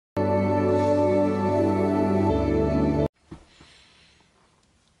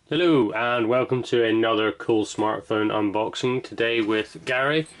Hello and welcome to another cool smartphone unboxing today with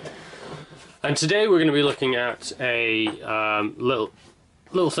Gary. And today we're going to be looking at a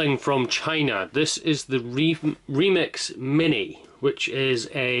little thing from China. This is the Remix Mini, which is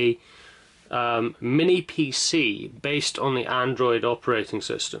a mini PC based on the Android operating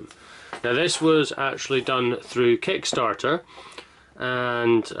system. Now this was actually done through Kickstarter,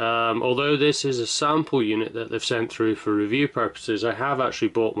 and although this is a sample unit that they've sent through for review purposes, I have actually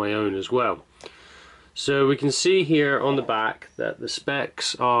bought my own as well. So we can see here on the back that the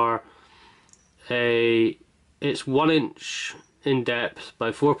specs are it's 1 inch in depth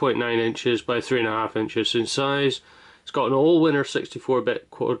by 4.9 inches by 3.5 inches in size. It's got an all-winner 64-bit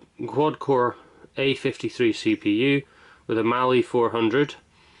quad-core A53 CPU with a Mali 400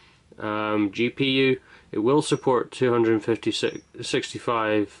 GPU. It will support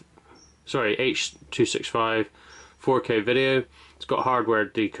H.265 4K video. It's got hardware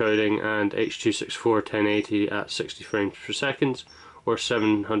decoding and H.264 1080 at 60 frames per second, or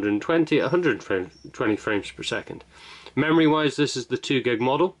 720 at 120 frames per second. Memory wise, this is the 2 gig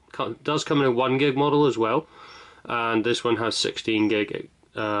model. It does come in a 1 gig model as well, and this one has 16 gig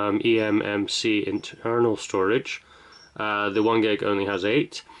eMMC internal storage. The 1 gig only has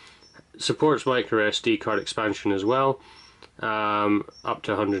 8. Supports micro SD card expansion as well, up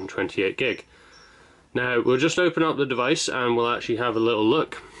to 128 gig. Now we'll just open up the device and we'll actually have a little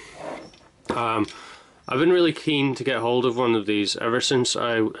look. I've been really keen to get hold of one of these ever since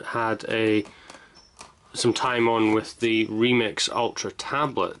I had some time on with the Remix Ultra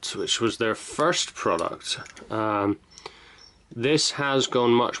tablet, which was their first product. This has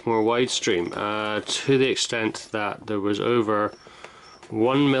gone much more widestream, to the extent that there was over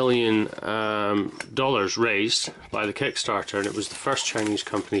 $1 million raised by the Kickstarter, and it was the first Chinese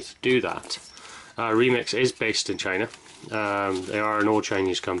company to do that. Remix is based in China. They are an all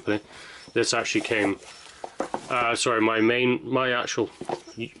Chinese company. This actually came, sorry, my actual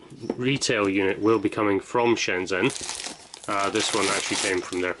retail unit will be coming from Shenzhen. This one actually came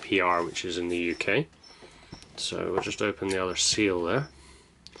from their PR, which is in the UK. So we'll just open the other seal there.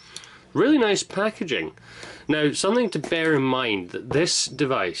 Really nice packaging. Now, something to bear in mind, that this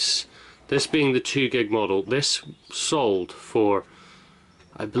device, this being the 2 gig model, this sold for,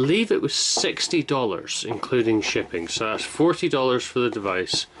 I believe it was $60 including shipping. So that's $40 for the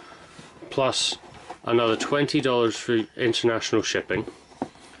device plus another $20 for international shipping.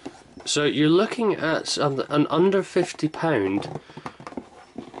 So you're looking at an under £50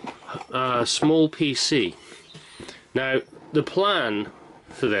 small PC. Now the plan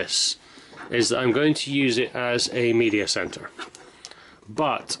for this is that I'm going to use it as a media center,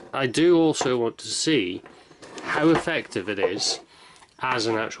 but I do also want to see how effective it is as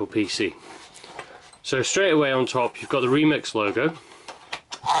an actual PC. So straight away on top you've got the Remix logo.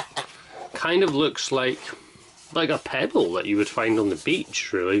 Kind of looks like a pebble that you would find on the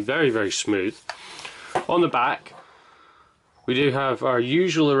beach, really. Very, very smooth. On the back we do have our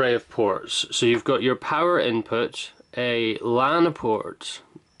usual array of ports. So you've got your power input, a LAN port,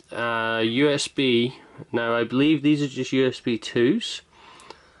 USB. Now I believe these are just USB 2s,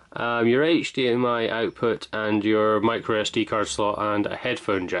 your HDMI output, and your micro SD card slot, and a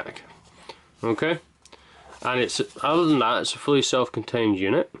headphone jack. Okay, and it's, other than that, it's a fully self-contained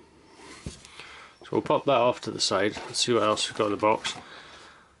unit. So we'll pop that off to the side. Let's see what else we've got in the box.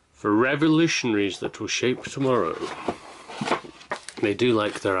 For revolutionaries that will shape tomorrow. They do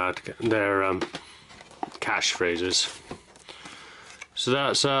like their catchphrases. So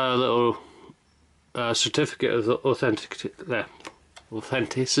that's a little certificate of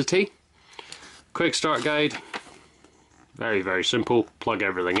authenticity. Quick start guide. Very, very simple. Plug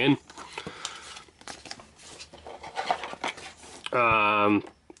everything in.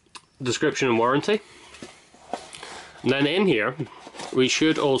 Description and warranty. And then in here we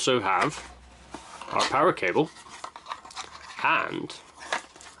should also have our power cable and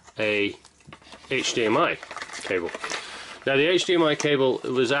a HDMI cable. Now the HDMI cable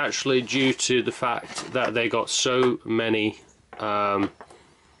was actually due to the fact that they got so many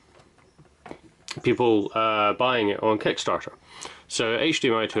people buying it on Kickstarter. So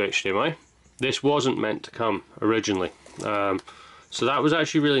HDMI to HDMI. This wasn't meant to come originally. So that was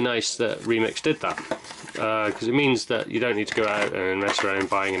actually really nice that Remix did that, because it means that you don't need to go out and mess around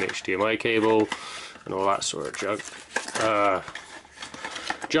buying an HDMI cable and all that sort of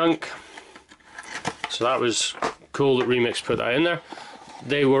junk. So that was cool that Remix put that in there.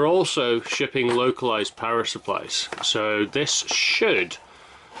 They were also shipping localized power supplies, so this should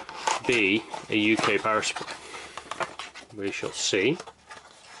be a UK power supply. We shall see.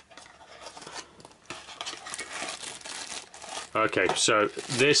 Okay, so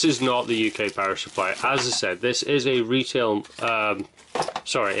this is not the UK power supply. As I said, this is a retail,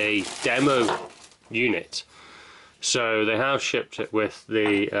 a demo unit. So they have shipped it with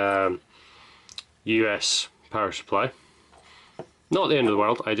the US power supply. Not the end of the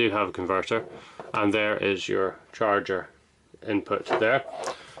world. I do have a converter, and there is your charger input there.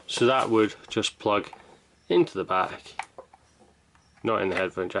 So that would just plug into the back, not in the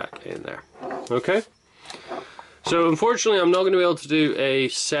headphone jack, in there. Okay. So unfortunately I'm not going to be able to do a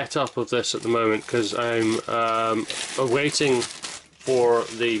setup of this at the moment because I'm waiting for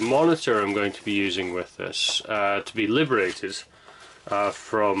the monitor I'm going to be using with this to be liberated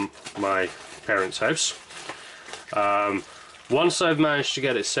from my parents' house. Once I've managed to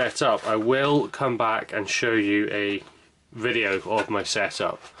get it set up, I will come back and show you a video of my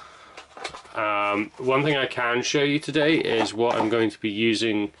setup. One thing I can show you today is what I'm going to be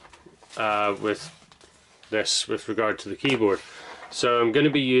using with this with regard to the keyboard. So I'm going to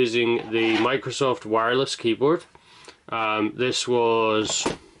be using the Microsoft wireless keyboard. This was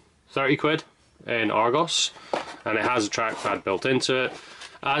 30 quid in Argos, and it has a trackpad built into it.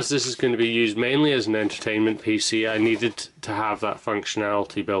 As this is going to be used mainly as an entertainment PC, I needed to have that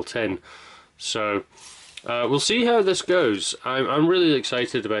functionality built in. So we'll see how this goes. I'm really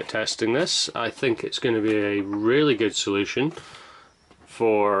excited about testing this. I think it's going to be a really good solution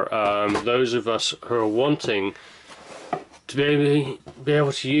for those of us who are wanting to be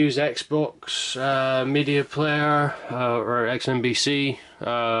able to use Xbox Media Player or XMBC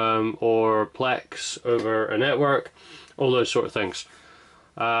or Plex over a network, all those sort of things.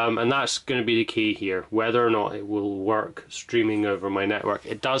 And that's going to be the key here, whether or not it will work streaming over my network.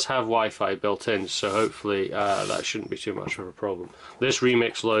 It does have Wi-Fi built in, so hopefully that shouldn't be too much of a problem. This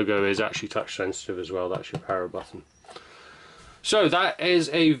Remix logo is actually touch sensitive as well. That's your power button. So that is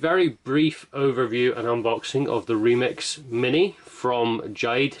a very brief overview and unboxing of the Remix Mini from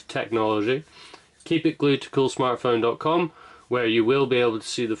Jide Technology. Keep it glued to coolsmartphone.com, where you will be able to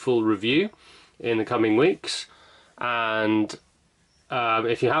see the full review in the coming weeks. And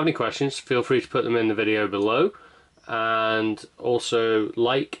if you have any questions, feel free to put them in the video below. And also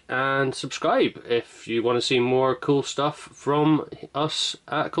like and subscribe if you want to see more cool stuff from us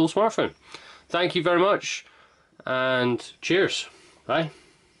at Cool Smartphone. Thank you very much, and cheers. Bye.